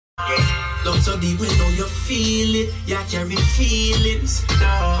Love so deep, we know you feel it. You carry feelings.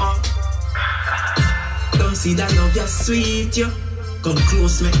 No. Don't see that love, you're sweet, yo. Come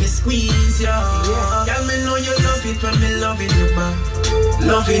close, make me squeeze, yo. Girl, me know you love it when me loving you back.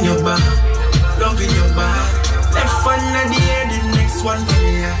 Loving you back. Loving you back. Left one at the air, the next one for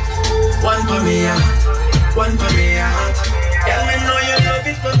me heart. One for me heart. One for me heart. Girl, me know you love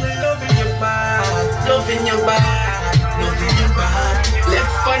it when me loving you back. Loving you back. Loving you back.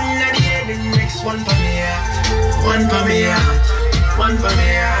 Left one at the air, the next one for me heart. One for me heart. One for me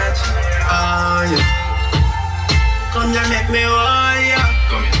heart. Oh, yeah. Come ya make me all ya.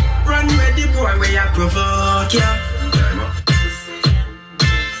 Run with the boy where ya provoke ya.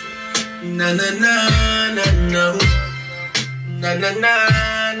 Na na na na na. Na na na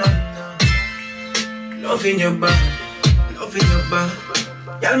na na. Loving your back, loving your back.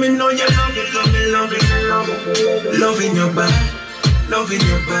 Y'all me know you love it, love me, love it, love it. Loving your back, loving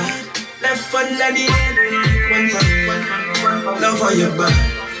your back. Left foot at the end, love for your back,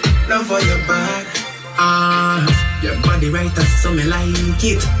 love for your back. Your body right as so me like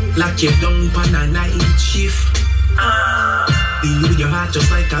it. Like you down on a night shift. Deal with your heart just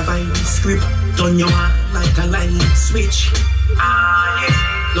like a vice grip. Turn your heart like a light switch. Yeah.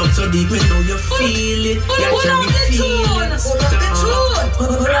 Love so deep, me know you feel it. You carry feelings. Pull up the tune.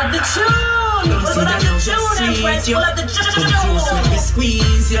 Pull up the tune. Don't see that love so sweet, yo. Come close, let me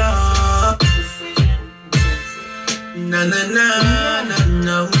squeeze, yo. Na na na na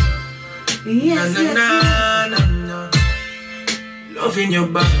na. Yes, na na na na. Loving your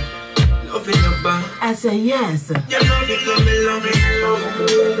back, loving your back. I say yes. You love it, love me, love it,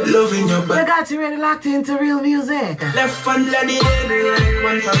 loving your back. You got you really locked into real music. Left one lady,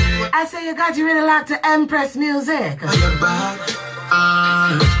 one for me. I say you got you really locked to Empress music. On your back.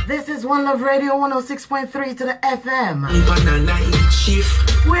 This is One Love Radio 106.3 to the FM. On a night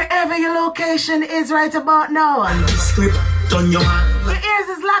shift. Wherever your location is right about now. Script on your hand. Your ears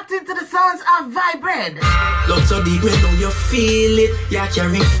is locked into the sounds of Vybrid. Love so deep, we know you feel it. Yeah,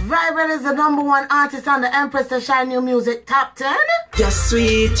 carry. Vybrid is the #1 artist on the Empress Tashai New Music Top 10. You're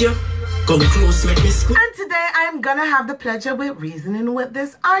sweet, yo. Come close, make me squeeze. And today I'm gonna have the pleasure with reasoning with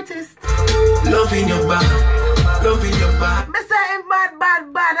this artist. Loving your back, loving your back. Mr. Bad,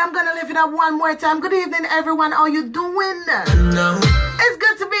 bad, bad. I'm gonna lift it up one more time. Good evening, everyone. How you doing? No. It's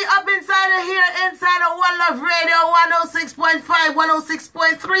good to be up inside of here, inside of One Love Radio 106.5,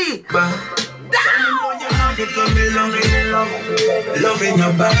 106.3. Down! Loving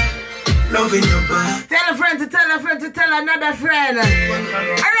your back, loving your back. Tell a friend to tell a friend to tell another friend.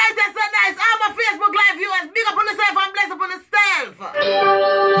 Alright, that's so nice. All my Facebook Live viewers, big up on yourself and bless up on yourself.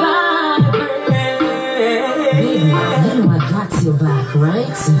 Baby, you know I got your back,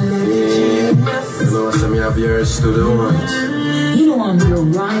 right? You know what I have yours to the ones. You know I'm your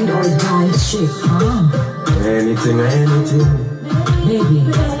ride or die chick, huh? Anything or anything. Baby,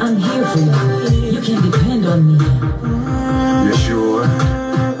 I'm here for you. You can depend on me. You sure?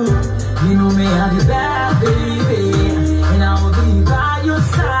 You know me, I'll be back, baby. And I'll be by your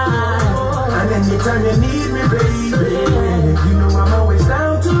side. And anytime you need me, baby, you know I'm always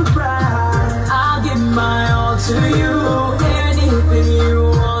down to ride. I'll give my all to you. Anything you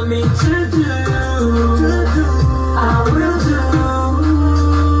want me to do, I will do.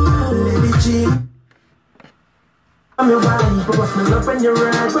 Lady G, I'm your wife, but what's my love when you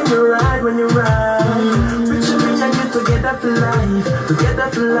ride, when you ride, when you ride. Picture me and you together for life, together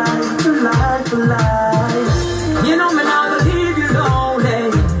for life, for life, for life. You know me now, I'll leave you lonely.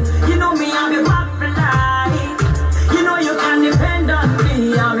 You know me, I'll be back for life. You know you can depend on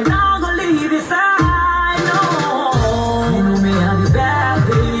me. I'm not gonna leave you side, no. You know me, I'll be back,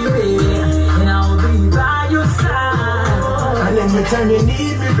 baby, and I'll be by your side. And anytime you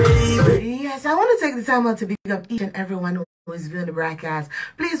need me, baby. Yes, I want to take the time out to pick up each and everyone who is viewing the broadcast.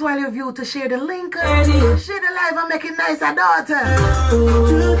 Please, while you view, to share the link, share the live and make it nice, our daughter.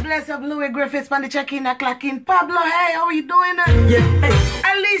 Bless up Louis Griffiths, on the check-in, a clock-in. Pablo, hey, how are you doing? Yeah.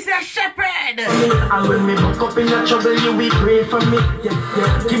 Alicia Shepherd. And when me buck up in a trouble, you will pray for me. Yeah,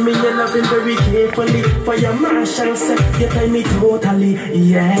 yeah. Give me your loving very carefully. For your marshal set, you tell me totally.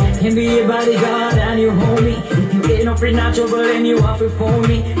 Yeah. Can be a bodyguard and you hold me. If you ain't no free natural, then you have to phone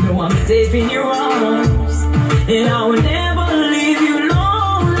me. No, I'm safe in your arms, and I will never leave you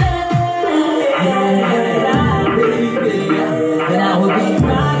lonely. Yeah, baby, and I will be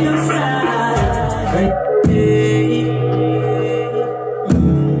by your side. Hey.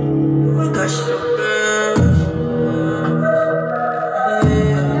 Oh gosh,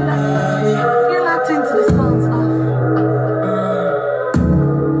 You're locked into the sounds of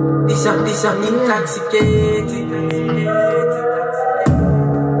this is intoxicating.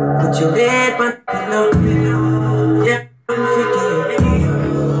 Put your head on pillow. Yeah, I'm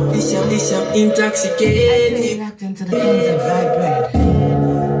freaking. This your intoxicated. Locked into the sounds of Vybrid.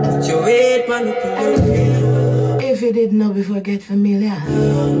 Put your head on the pillow. If you didn't know before, get familiar.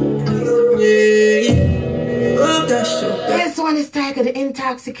 Yeah. Oh gosh, oh gosh. This one is titled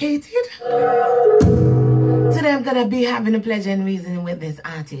Intoxicated. Today I'm gonna be having a pleasure and reasoning with this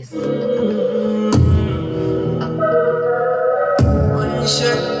artist. One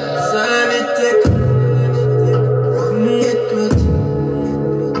shot, that's all it takes. Get good.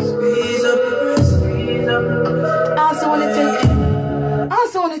 Squeeze up the breast. I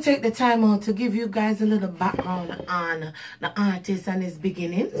also want to take the time out to give you guys a little background on the artist and his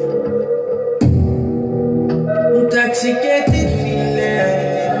beginnings. Intoxicated feeling.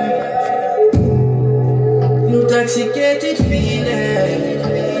 Intoxicated feeling.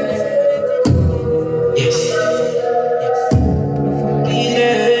 Yes.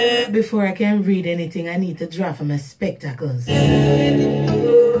 Before I can read anything, I need to draw for my spectacles.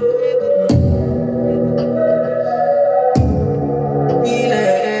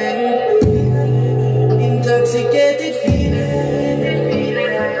 Intoxicated feeling.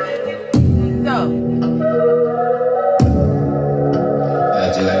 So,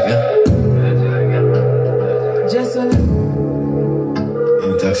 How'd you like it? just wanna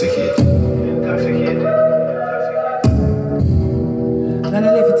Intoxicated.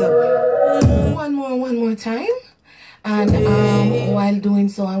 gonna lift it up one more time. And while doing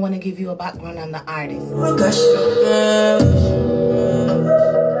so, I want to give you a background on the artist. Oh gosh, oh gosh.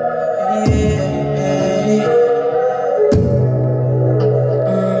 Yeah.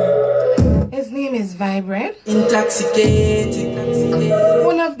 His name is Vybrid. Intoxicated.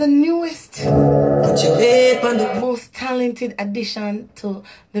 One of the newest, Put your head on the most talented addition to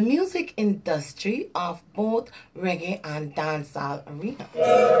the music industry of both reggae and dancehall arena.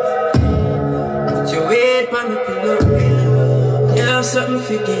 Put your head on the pillow. You have something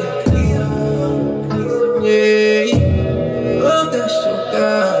for you. Yeah. Oh gosh, oh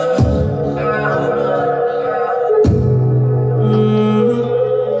gosh.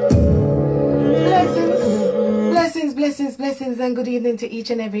 Blessings and good evening to each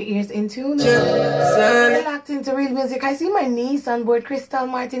and every ears in tune. Son. You're locked into real music. I see my niece on board, Crystal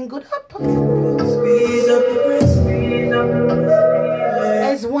Martin. Good up. Squeeze up the breast.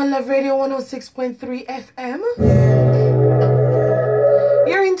 It's One Love Radio 106.3 FM.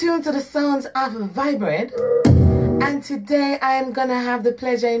 You're in tune to the sounds of Vybrid. And today I am gonna have the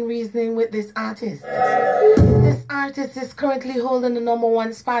pleasure in reasoning with this artist. This artist is currently holding the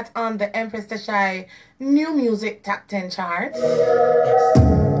 #1 spot on the Empress Tashai New Music Top 10 chart.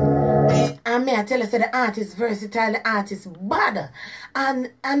 And may I tell you, say the artist versatile, the artist bad. And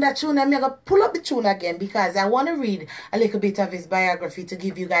that tune, I'm going to pull up the tune again because I want to read a little bit of his biography to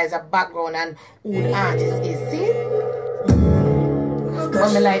give you guys a background on who the artist is. See?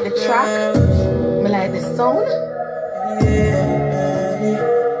 But I like the track, I like the sound.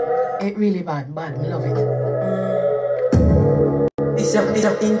 It really bad, I love it. It's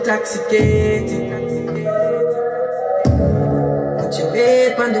intoxicated. Put your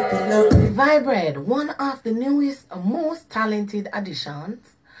head on the pillow. Vybrid, one of the newest, most talented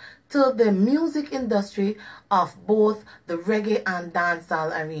additions to the music industry of both the reggae and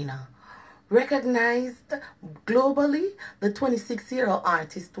dancehall arena. Recognized globally, the 26-year-old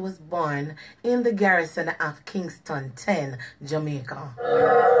artist was born in the garrison of Kingston 10, Jamaica.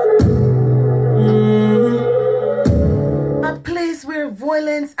 A place where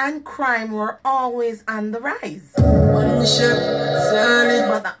violence and crime were always on the rise. One shot, solid.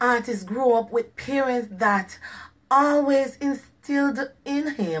 But the artist grew up with parents that always instilled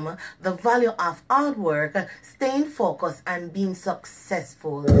in him the value of hard work, staying focused, and being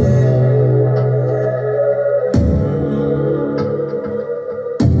successful.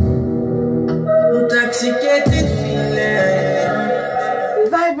 Intoxicated feeling.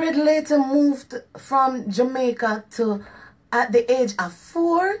 Vybrid later moved from Jamaica at the age of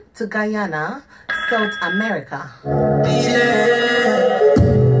 4 to Guyana, South America.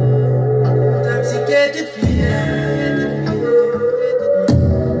 Intoxicated feeling.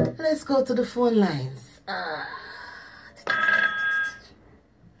 Let's go to the phone lines.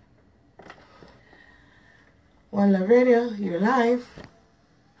 One Love Radio, you're live.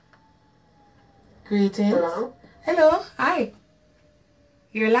 Greetings. Hello? Hello, hi.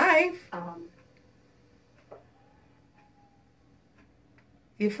 You're live.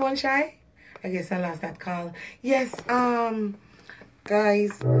 Your phone shy? I guess I lost that call. Yes,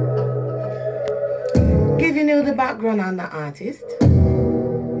 guys, giving you the background on the artist.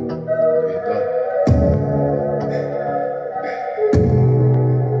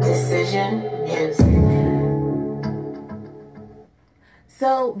 This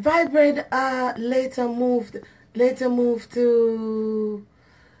So Vybrid later moved to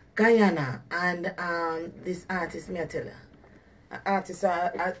Guyana, and this artist, me I tell you, artist,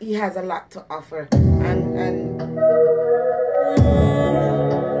 he has a lot to offer, and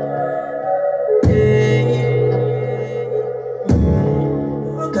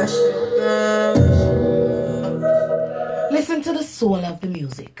listen to the soul of the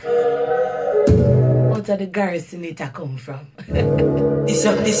music. Out of the garrison it come from.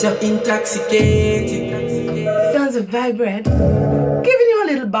 This up intoxicated. Sons of Vybrid. Giving you a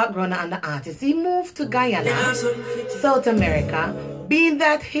little background on the artist. He moved to Guyana, South America, being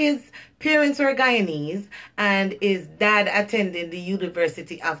that his parents were Guyanese and his dad attended the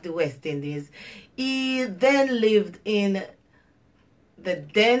University of the West Indies. He then lived in the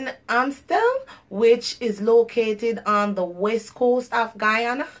Den Amstel, which is located on the west coast of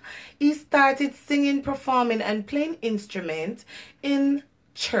Guyana. He started singing, performing, and playing instruments in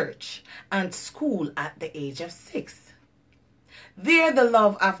church and school at the age of 6. There, the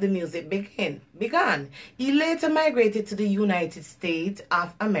love of the music began. He later migrated to the United States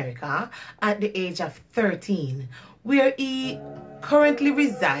of America at the age of 13, where he currently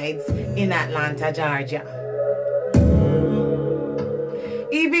resides in Atlanta, Georgia.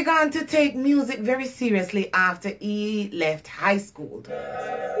 He began to take music very seriously after he left high school,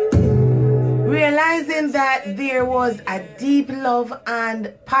 realizing that there was a deep love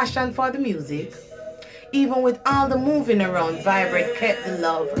and passion for the music. Even with all the moving around, Vybrid kept the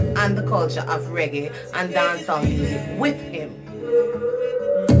love and the culture of reggae and dancehall music with him.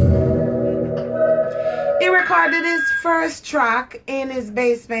 He recorded his first track in his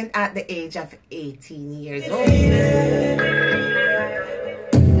basement at the age of 18 years old.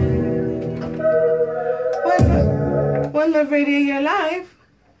 One Love Radio, you're live.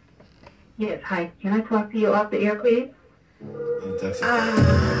 Yes, hi. Can I talk to you off the air, please?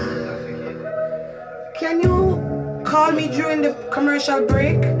 Can you call me during the commercial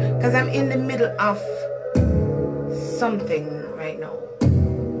break? Because I'm in the middle of something right now.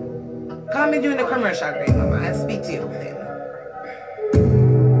 Call me during the commercial break, Mama. I'll speak to you then.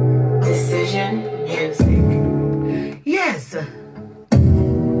 Decision music. Yes.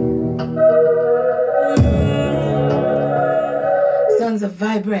 Sons of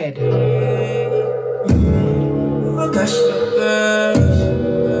Vybrid.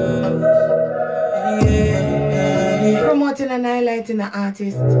 Promoting and highlighting the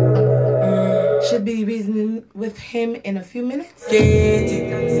artist. Should be reasoning with him in a few minutes. Put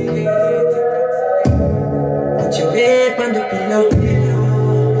your head on the pillow.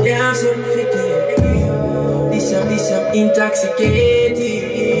 Yeah, something freaky. This up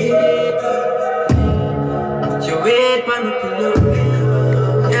intoxicated. Put your head on the pillow.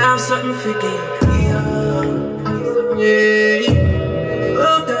 Yeah, something freaky. Yeah.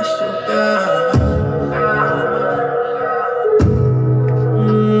 Oh, gosh, oh, God.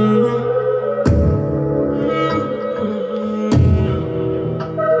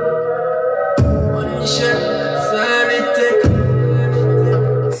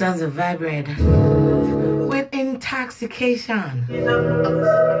 Sons of Vybrid with intoxication.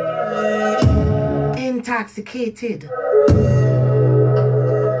 Intoxicated.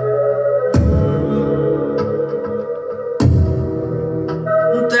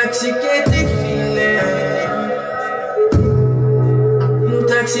 Intoxicated feeling.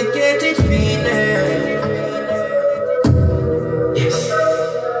 Intoxicated feeling. Yes.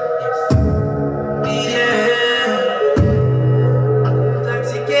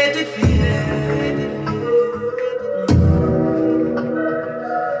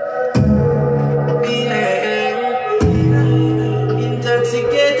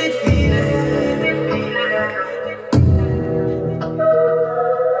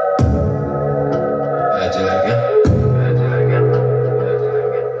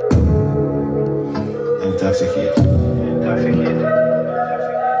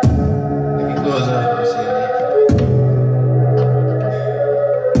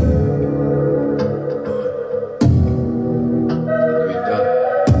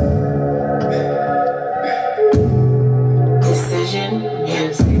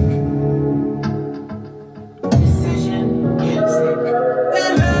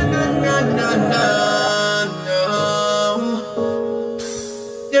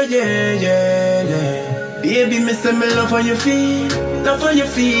 Love how you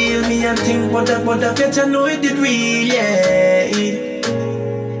feel me and think what I bet you know it did real, yeah.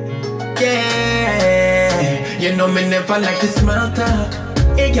 Yeah. You know me never like the small talk.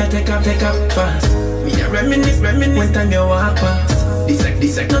 Hey girl, take off fast. Me a reminisce when time you walk past.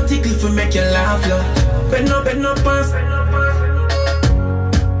 This no tickle for make you laugh, love. Bend no pass.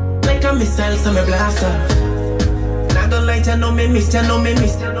 Like a missile, so me blast off. Now don't light, you know me miss.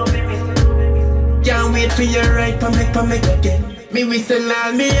 Can't wait for your right, pa make again. Me whistle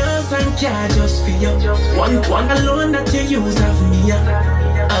all me house and car just for you. One alone that you use of me, yeah.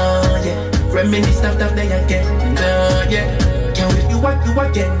 Reminisce of that day again, yeah. Can't wait you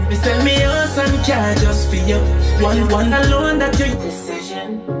again. Me sell me house and car just for you. One alone that you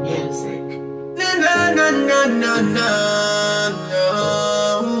decision music. No.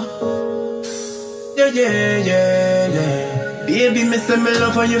 Yeah. Baby, me say me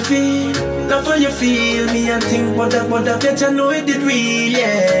love how you feel. Love how you feel. Me and think what that yet you know it did real,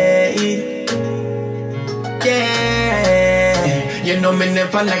 yeah. You know me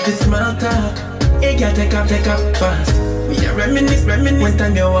never like the small talk. Hey girl, take up fast. Me a reminisce when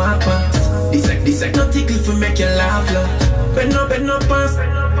time you walk past. This like no tickle for make you laugh, love. Bend no pass.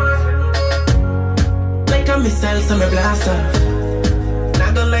 Like a missile, so me blast off.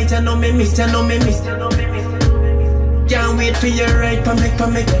 Now don't light, you know me miss. Can't wait for your right, pa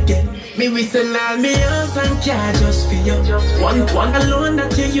make again. Me whistle all me house and car just for you. One alone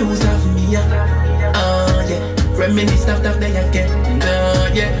that you use of me, yeah. Reminisce of that day again,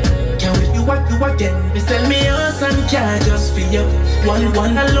 yeah. Can't wait you again. Me sell me house and car just for you.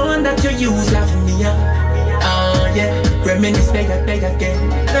 One alone that you use of me, yeah. Reminisce day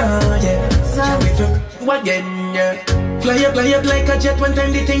again, yeah. Can't wait for you again, yeah. Fly up like a jet one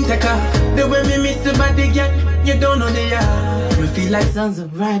time the thing take off. The way me miss the body, girl, you don't know the yard. Me feel like Sons of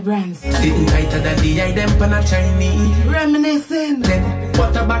Vybrid. sitting tighter than the eye them pan a Chinese. Reminiscing. Then,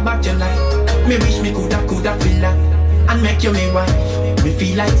 what a back you like. Me wish me coulda feel that and make you me wife. Me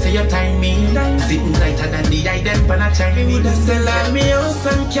feel like say you time me. Sitting tighter than the eye them pan a Chinese. Me woulda sell all me house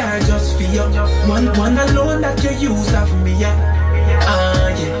and car just for you. One alone that you use of me, yeah.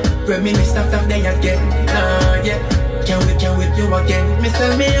 Reminisce of that day again, yeah. Can't wait you again. Me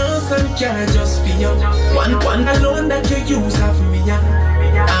sell me house and car just for you. One alone that you use of me, yeah.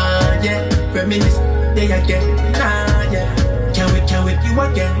 Reminisce day again, yeah. Can't wait you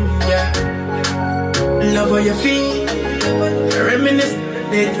again, yeah. Love how you feel. Reminisce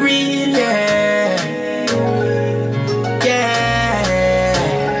it real, yeah.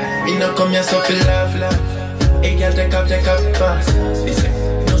 Me no come here so feel love. Hey girl, take up fast.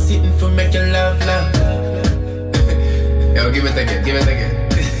 No sitting for make you love. Yo, give it again.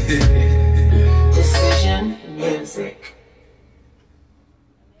 Decision music.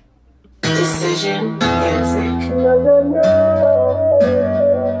 Decision music.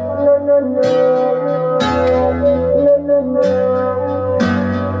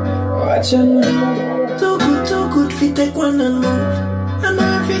 Watch out. Too good fi take one and move. I know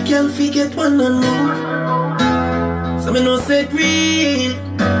every girl fi get one and move. So me no say it real.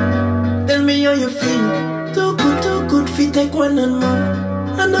 Tell me how you feel. Too good fi take one and move.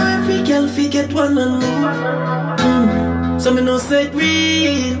 I know every girl fi get one and move. So me no say it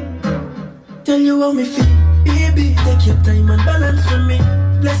real. Tell you how me feel. Baby, take your time and balance for me.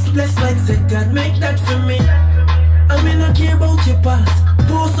 Bless like said God, make that for me. I mean I care about your past.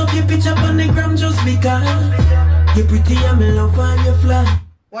 Post up your picture on the gram just because you're pretty and me love and you fly.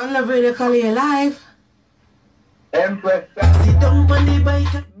 One love radio call you live. Empress Sit down on the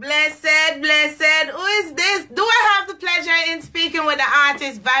bike. Blessed. Who is this? Do I have the pleasure in speaking with the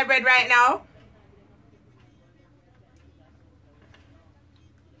artist Vybrid right now?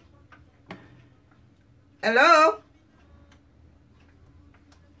 Hello?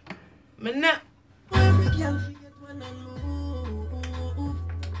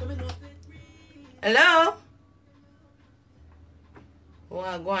 Hello? Oh,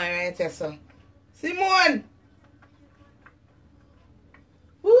 I'm going right here, sir. Simone!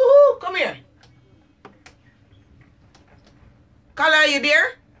 Woohoo! Come here. Carla, are you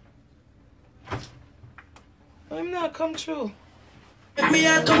there? I'm not come true. Me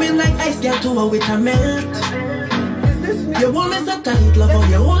are coming like ice girl to a with a melt. You hold me so tight, love how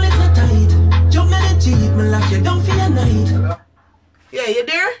you hold it so tight. Jump me the jeep, me lock you down for your night. Yeah, you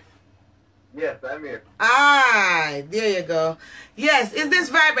there? Yes, I'm here. Ah, there you go. Yes, is this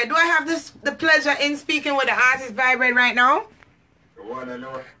Vybrid? Do I have the pleasure in speaking with the artist Vybrid right now?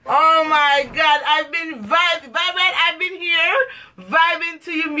 Oh my God, I've been Vybrid, I've been here vibing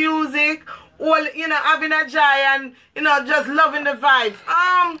to your music, all having a joy and just loving the vibes.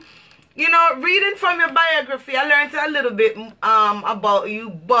 Reading from your biography, I learned a little bit about you,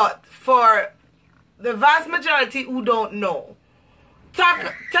 but for the vast majority who don't know,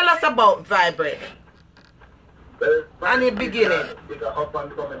 tell us about Vybrid. And the beginning. It's a up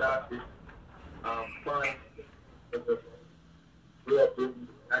and coming artist. grew up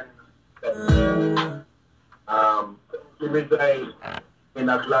he resides in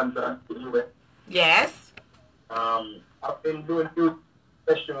Atlanta, US. Yes. I've been doing music,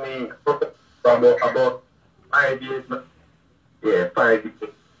 especially for about 5 years now. Yeah, 5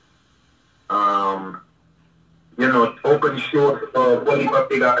 years. You know, open shows for one of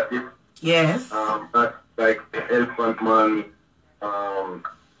big artists. Yes. That's like Elephant Man,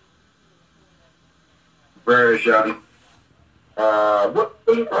 Version. What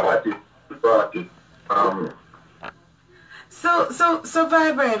artist? So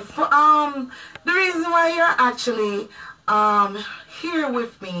Vybrid, for the reason why you're actually here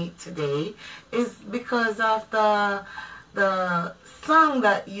with me today is because of the song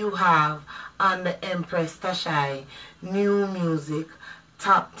that you have on the Empress Tashai New Music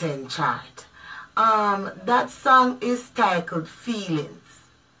Top 10 chart. That song is titled Feelings.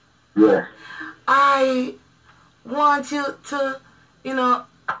 Yeah. I want you to, you know,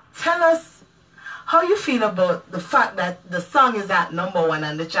 tell us how you feel about the fact that the song is at #1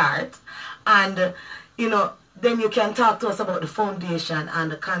 on the chart, and you know, then you can talk to us about the foundation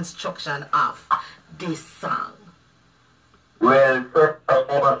and the construction of this song. Well, first I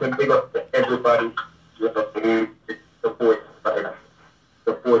want to big up to everybody with the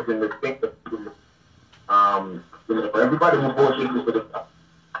supporting the thing. You know, everybody who voted for the song,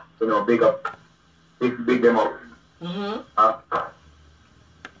 you know, big up, big them up.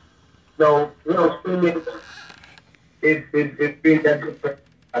 So, you know, streaming it's been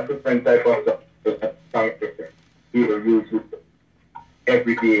a different type of song people use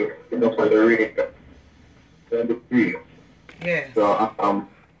every day, you know, for the radio and the free. Yes. So,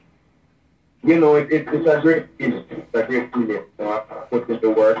 you know, it's a great feeling. It's a great feeling. So I put in the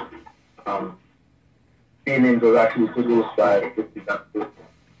work. Feelings was actually produced by 50 Cent.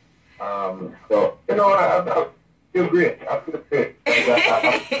 So, you know, I feel great. I feel great. I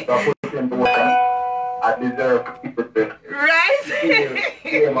put in the work. I deserve people to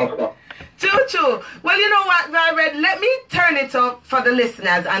hear my stuff. True. Well, you know what, Vybrid, let me turn it up for the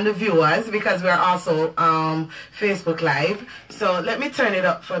listeners and the viewers, because we're also Facebook Live. So let me turn it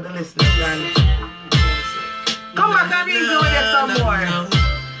up for the listeners. And come back and reason with you some more.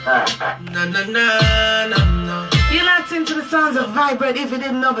 No. You're locked into the sounds of Vybrid. If you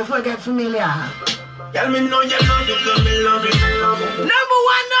didn't know before, get familiar. Tell me know you love it, let me love it. Number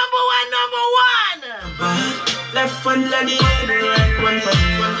one. Left one lady, right one.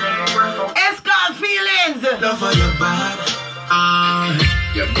 It's called Feelings. Love for your bad.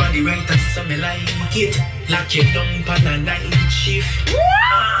 Your body right and so me like it. Lock you down on a night shift.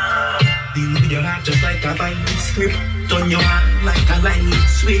 Deal with your heart just like a vice script. Turn your hand like a light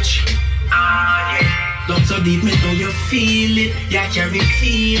switch. Yeah. Love so deep, me know you feel it. Yeah, carry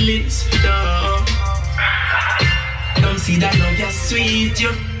feelings. Don't see that love, you're sweet,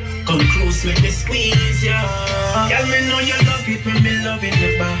 you. Come close, make me squeeze ya. Girl, me know you love it when me loving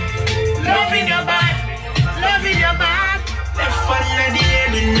your back. Loving your back. Left one lady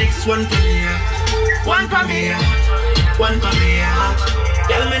and the next one for me out. One for me out.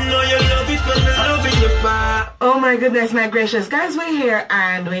 Girl, me know you love it when me loving your back. Oh my goodness, my gracious. Guys, we're here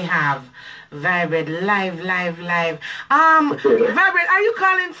and we have Vybrid live. Vybrid, are you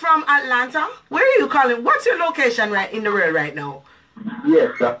calling from Atlanta? Where are you calling? What's your location right in the world right now?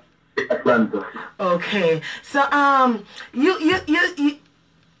 Yes, Atlanta. Okay, so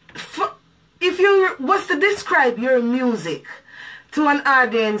if you was to describe your music to an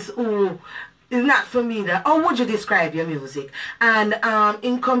audience who is not familiar, how would you describe your music? And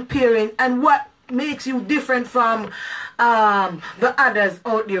in comparing, and what makes you different from the others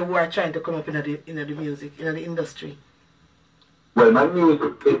out there who are trying to come up in the music, in the industry? Well, my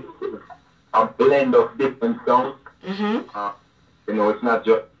music is a blend of different songs. You know, it's not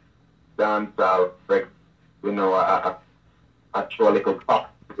just dance, like, you know, I throw a little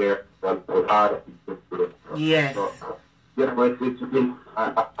pop there, hard. Yes. So, you know, it's an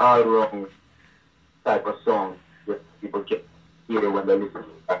all-round type of song that people can hear when they listen to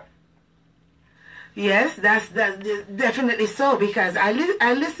that. Yes, that's definitely so, because I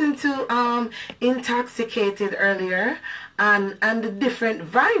listened to Intoxicated earlier, and the different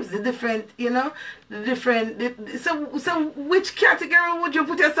vibes, the different, you know, so which category would you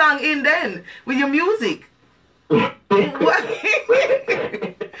put your song in then with your music? What?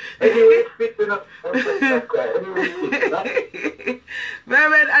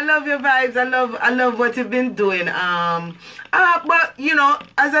 Vybrid, I love your vibes. I love what you've been doing. But you know,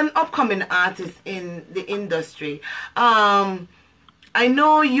 as an upcoming artist in the industry, I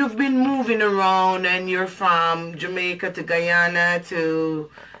know you've been moving around, and you're from Jamaica to Guyana to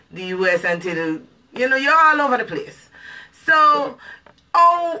the US until, you know, you're all over the place. So,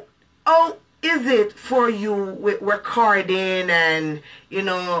 how is it for you with recording and, you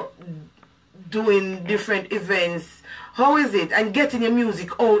know, doing different events? How is it? And getting your music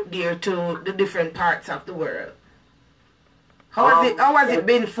out there to the different parts of the world? How has it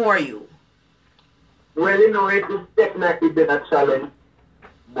been for you? Well, you know, it's definitely been a challenge,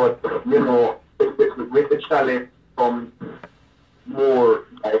 but, you know, with the challenge comes more,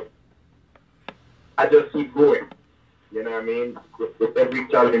 like, I just keep going. You know what I mean? With every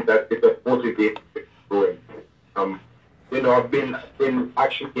challenge that it just motivates me going. You know, I've been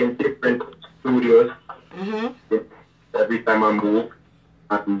actually in different studios every time I move,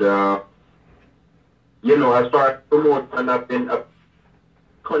 and you know, as far as promoting, I've been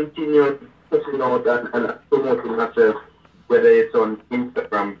continuing pushing out and promoting myself, whether it's on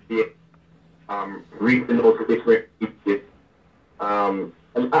Instagram, reaching out to different people. And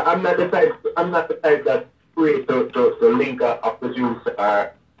I'm not the type that free to link a producer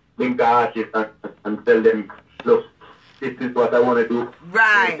or link an artist and tell them, look, this is what I want to do.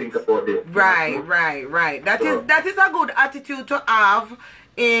 Right. Think about this. Right. That is a good attitude to have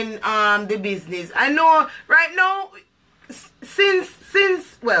in the business. I know right now,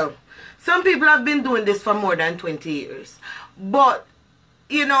 since well, some people have been doing this for more than 20 years, but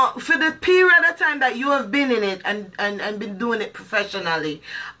you know, for the period of time that you have been in it and been doing it professionally,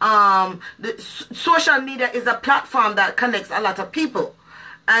 the social media is a platform that connects a lot of people.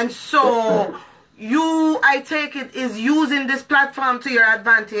 And so I take it, is using this platform to your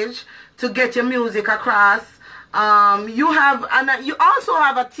advantage to get your music across. You also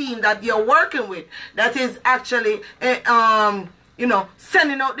have a team that you're working with that is actually, you know,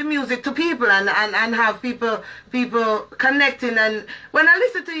 sending out the music to people and have people connecting. And when I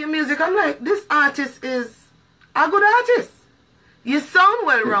listen to your music, I'm like, this artist is a good artist. You sound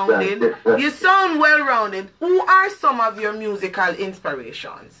well-rounded. Who are some of your musical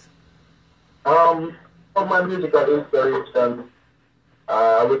inspirations? Of my musical inspiration,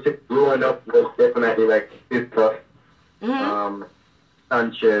 I would say growing up was definitely like Sister,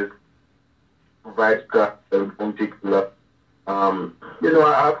 Sanchez, Vybrid, and Bounty. You know,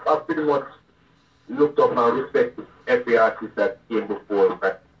 I pretty much looked up and respected every artist that came before.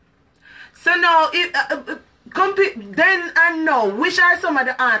 Right? So now, then and now, which are some of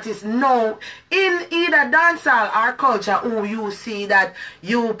the artists now in either dancehall or culture who you see that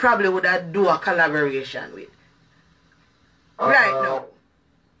you probably would do a collaboration with? Right now.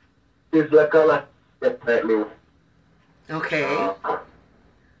 It's like a lot, definitely. Okay.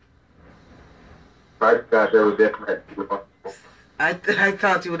 Vybrid was definitely. I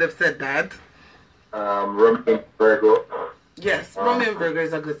thought you would have said that. Romain Virgo. Yes, Romain Virgo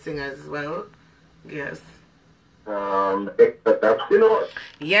is a good singer as well. Yes. Dexter, you know.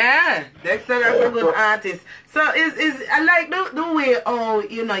 Yeah, Dexter is a good artist. So I like the way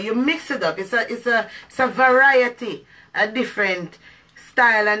you know you mix it up. It's a variety, a different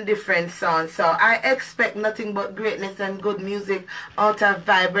style and different sound. So I expect nothing but greatness and good music out of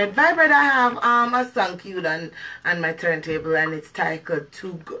Vybrid. Vybrid, I have a song queued on my turntable and it's titled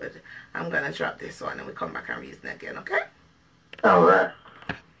Too Good. I'm gonna drop this one and we come back and reason again, okay? Alright.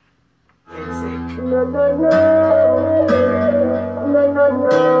 Too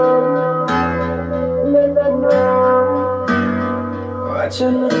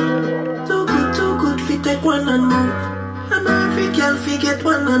good, fi take one and move. I know every girl forget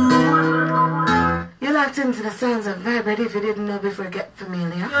one and move. You're locked into the sounds of Vybrid if you didn't know before get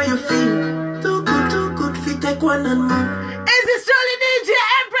familiar. How you feel? Too good, fi take one and move. Is this Jolly DJ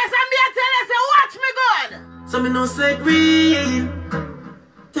Empress? I'm here to tell you, say, watch me good. So me no say it real.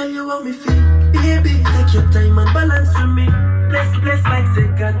 Tell you how me feel. Baby, take your time and balance for me. Bless like say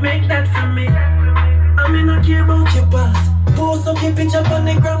God make that for me. I mean not care about your past. Post up your picture on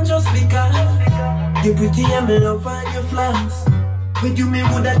the gram just because you pretty and me love all your flaws. With you me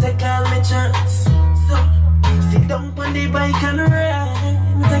woulda take all my chance. So sit down on the bike and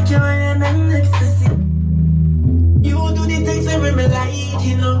ride. Take your hand and ecstasy. You do the things that me like,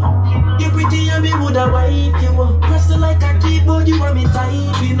 you know. You pretty and me woulda wipe you up. Press it like a keyboard, you want me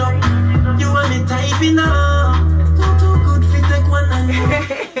typing up. You want me typing up. Too good fit take one and you.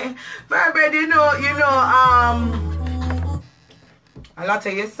 Vybrid, you know, a lot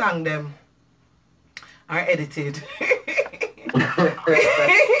of your song them are edited.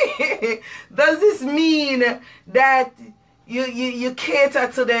 Does this mean that you cater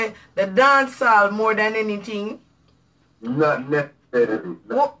to the dancehall more than anything? Not necessarily.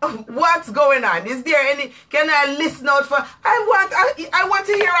 What's going on? Is there any? Can I listen out for? I want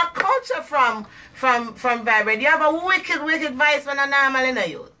to hear a culture from Vybrid. You have a wicked voice when I normally know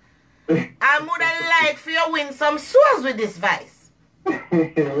you. I would have liked for you to win some souls with this vice. No,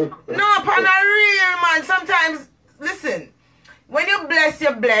 upon a real man. Sometimes, listen, when you bless,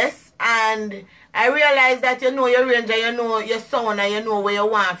 and I realize that you know your range and you know your sound and you know where you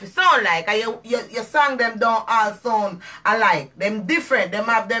want to sound like. And your song them don't all sound alike. Them different. Them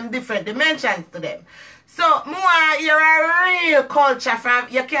have them different dimensions to them. So, more, you're a real culture from,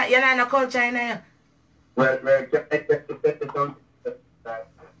 you're not a culture in here. Well,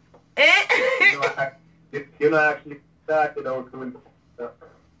 you know, actually started out doing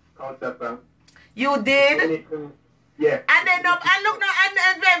culture song. You did? Yeah. And then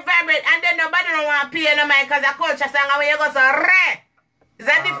Vybrid, and then nobody don't want to pay no mind because a culture song and when you go so rare. It's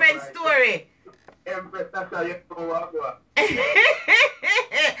a different story. Empress Tashai, you know what?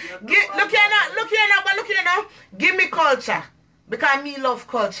 Look here now. Give me culture. Because me love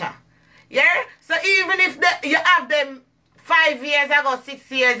culture. Yeah? So even if you have them 5 years ago,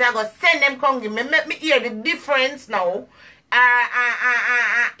 6 years ago, send them come give me. Make me hear the difference now.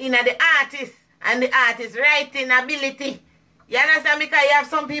 In the artist and the artist writing ability. You understand? Because you have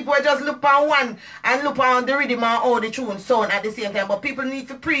some people who just look on one and look on the rhythm and all the tune sound at the same time. But people need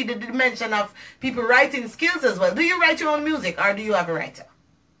to pre the dimension of people writing skills as well. Do you write your own music or do you have a writer?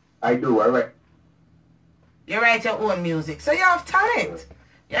 I do, I write. You write your own music. So you have talent.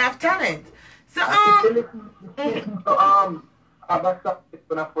 You have talent. So about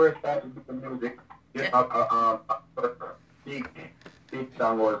when I first started with the music, big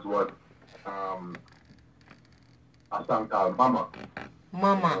song was a song called Mama.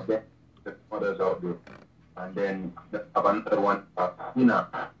 Mama. The mothers out there. And then have another one,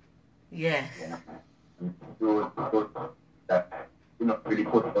 Hina. Yes. Those that, you know, really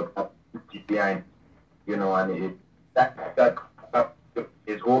put up behind, you know, and that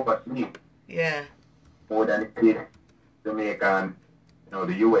is overseas. Yeah. More than it is Jamaica and, you know,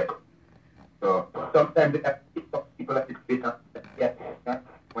 the US. So sometimes people have to fit up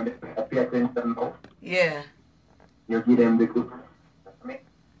when they pay attention now. Yeah. You give them the good.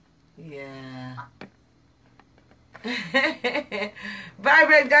 Yeah.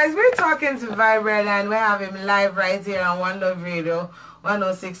 Vybrid, guys, we're talking to Vybrid and we have him live right here on One Love Radio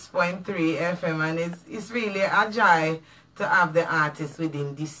 106.3 FM, and it's really a joy to have the artist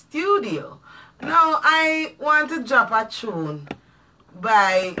within the studio. Now I want to drop a tune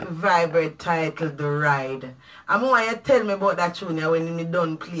by Vybrid titled The Ride. I want you to tell me about that tune when you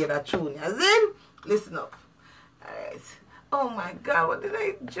done play that tune. As in, listen up. Alright. Oh my God, what did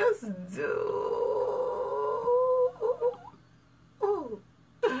I just do? Oh.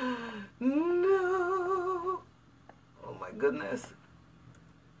 No. Oh my goodness.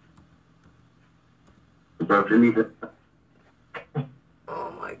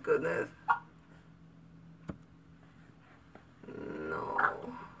 Oh my goodness. No.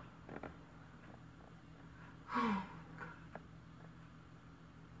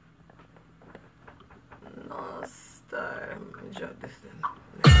 No, star. Let me drop this in.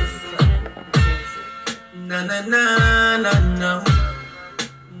 Na na na na na.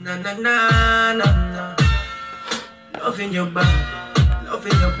 Na na na na na. Love in your back, love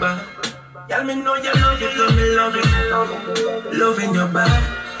in your back. Y'all me know you love it when me love it. Love in your back,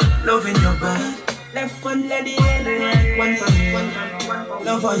 love in your back. Left one lady and right one man.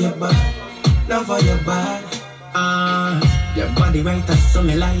 Love on your back, love on your back. Your body right as so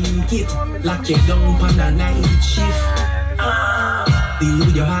me like it. Lock you down on a night shift. Deal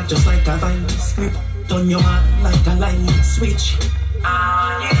with your heart just like a vice grip. Turn your heart like a light switch.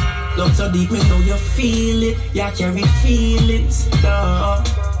 Love so deep, me know you feel it. You carry feelings, no.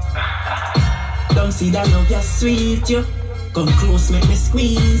 Don't see that love, you sweet, you. Come close, make me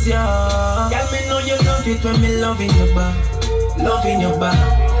squeeze you. Girl, me know you love it when me love in your back. Love in your back,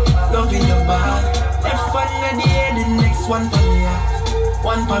 love in your back. Left one at the head, the next one for me heart.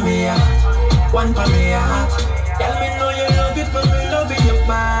 One for me heart, one for me heart. Girl, me know you love it when me love in your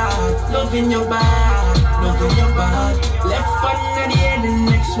back. Love in your back, love in your back. Left one at the head, the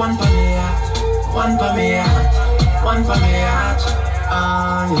next one for me heart. One for me heart, one for me heart.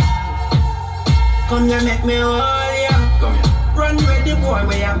 Yeah. Come here, make me hold ya. Come here. Run with the boy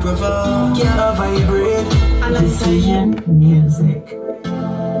where you provoke ya. Vybrid, and I'm saying music.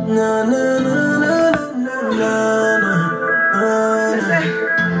 Na na na na na na na.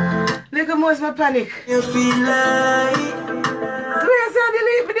 Look at most my panic. You feel like. Do you say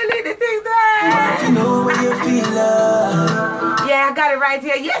delete the thing there? You know what you feel like. Yeah, I got it right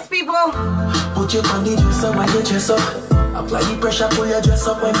here. Yes, people. Put your body dresser while you dress up. Apply the pressure, pull your dress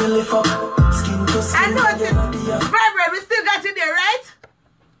up when you lift up. Skin to skin. I noticed. Vybrid, we still got you there, right?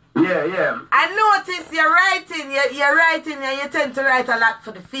 Yeah, Yeah. I notice you're writing, and you tend to write a lot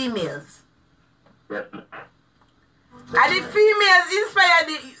for the females. Yes. And the females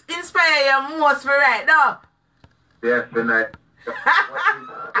inspire you most for right now. Yes, and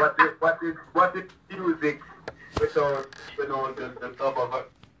what is music without, the top of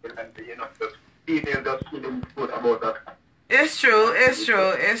it, and the female just feeling good about that. It's true.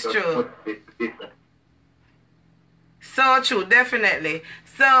 So true, definitely.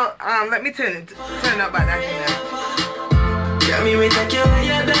 So, let me turn up back that again. Got me with like you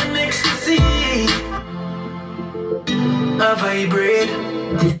higher than ecstasy. A Vybrid.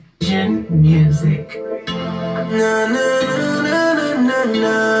 Vision music. Na na na na na na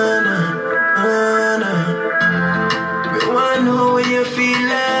na. Me wanna know what you feel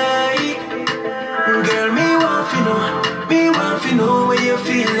like. Girl, me want to know what you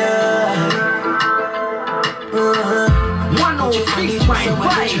feel like.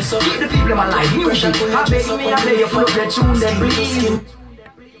 106.5. Keep the people in my life. Music. I beg you pull up the tune, then please.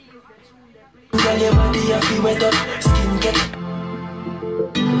 Girl, your body I feel wet up. Skin get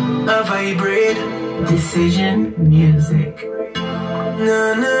a Vybrid. Decision music.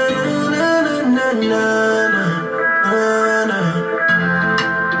 Na na na na na na na.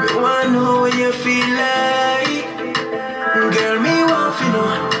 Me wanna know what you feel like. Girl, me want to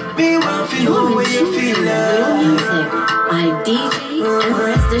know what you feel like. By DJ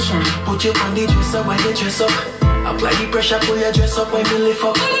Empress Tashai. Put your on the dresser while you dress up. Apply the pressure, pull your dress up when you lift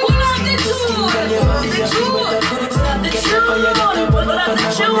up. Skin to skin, girl, your body you feel wet up. Skin get up for your got a bun up and a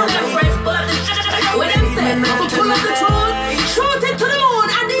bun. What them say? So pull up the tune, shoot it to the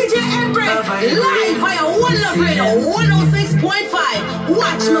moon, and DJ Empress live via One Love Radio 106.5.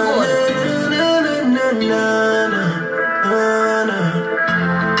 Watch me go.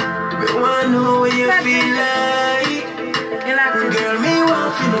 Me wanna know what you feel like. Girl, me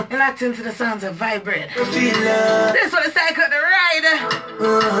want to know. You're locked into the sounds of Vybrid. Feel like. This one is cycle the ride.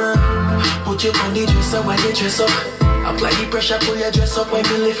 Put your on the dresser while you dress up. Apply the pressure, pull your dress up when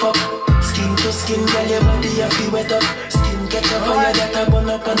you lift up. Skin to skin, girl, your body you feel wet up. Skin get up for you got a bun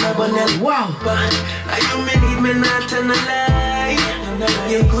up and a bun. Wow. But you me need me not tell a lie.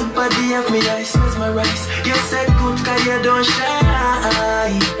 Your good body have me eyes mesmerized. You said good cause you don't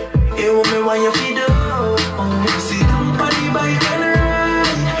shy. You want me when you feel down. See them body by can ride.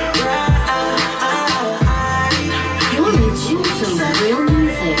 You're in tune to real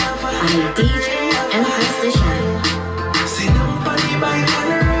music by DJ Empress Tashai. See them body by can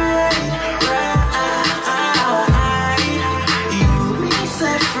ride. You me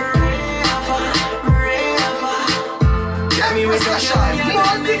say forever. Got me with a shot.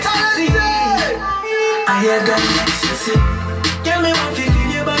 Multi-talented. I had done ecstasy. Tell me what you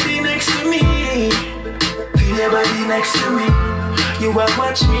feel your body next to me. Feel your body next to me. You a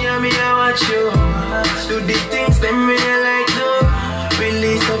watch me and me a watch you. Do the things that me I like do.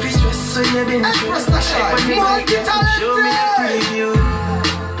 Release of his stress so you been through. Empress Tashai, multi-talented. Show me a preview.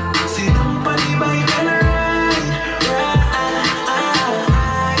 See them body by can ride.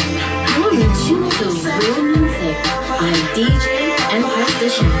 You're in tune to real music by DJ Empress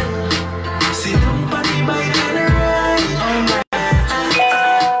Tashai. See them body by can ride.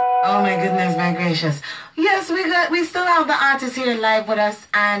 Oh my goodness, my gracious. Yes, we still have the artist here live with us,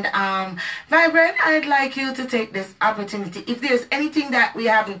 and Vybrid, I'd like you to take this opportunity. If there's anything that we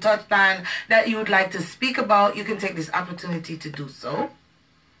haven't touched on that you would like to speak about, you can take this opportunity to do so.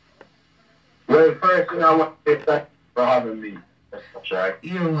 Well, first thing I want to say thank you for having me. That's right.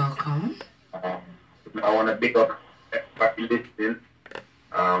 You're welcome. I want to big up everybody listening.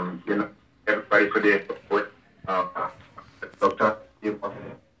 Everybody for their support. Dr.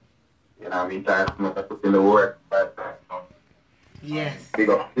 I mean, time to put in the work, but Yes. big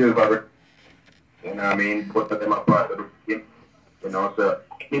up Silver. I mean, both of them are part of the team. So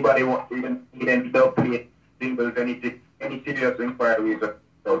anybody want even need them to play singles, any serious inquiries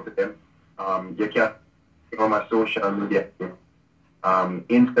out to them. You can go on my social media.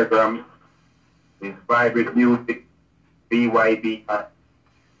 Instagram is Vybrid Music, VYBMUSIC.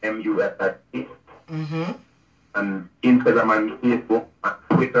 And Instagram and Facebook and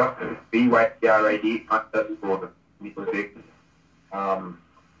Twitter, BYPRID_music.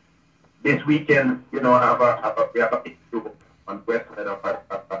 This weekend, we have a issue on west side of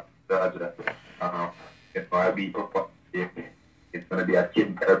Georgia. It's gonna be a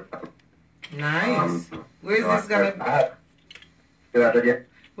King Caribbean. Nice. Where's this gonna be?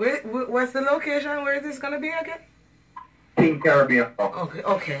 What's the location? Where is this gonna be again? King Caribbean.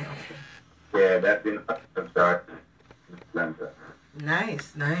 Okay. Yeah, that's in Atlanta.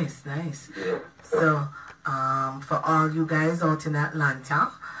 Nice. Yeah. So, for all you guys out in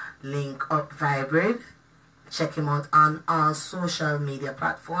Atlanta, link up Vybrid. Check him out on all social media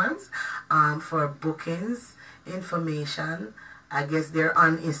platforms for bookings, information. I guess they're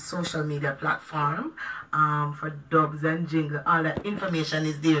on his social media platform for dubs and jingle. All that information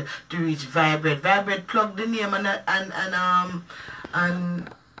is there to reach Vybrid. Vybrid, plug the name and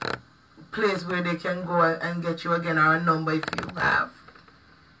place where they can go and get you again, or a number if you have.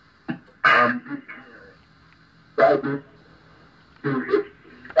 Vybrid.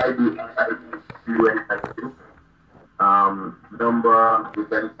 Number you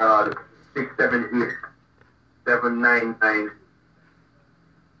can call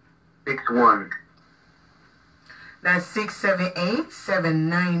 678-799-61. That's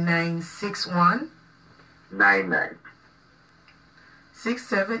 678-799-61. 99.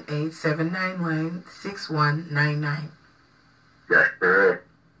 678-799-6199. Yes, correct.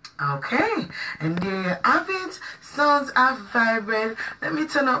 Okay, and there you have it. Sounds of Vybrid. Let me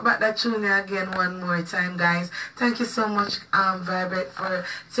turn up back that tune again one more time, guys. Thank you so much, Vybrid, for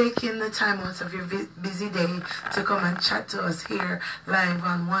taking the time out of your busy day to come and chat to us here live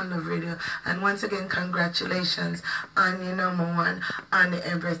on One Love Radio. And once again, congratulations on your #1 on the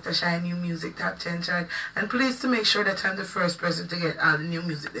Empress Tashai New Music Top 10 chart. And please to make sure that I'm the first person to get all the new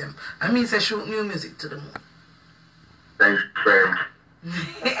music them. I mean, say shoot new music to the moon. Thanks, friend.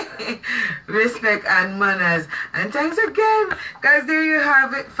 Respect and manners. And thanks again, guys. There you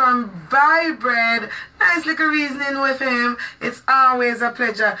have it from Vybrid. Nice little reasoning with him. It's always a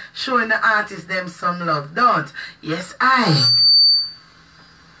pleasure showing the artists them some love, don't? Yes, I.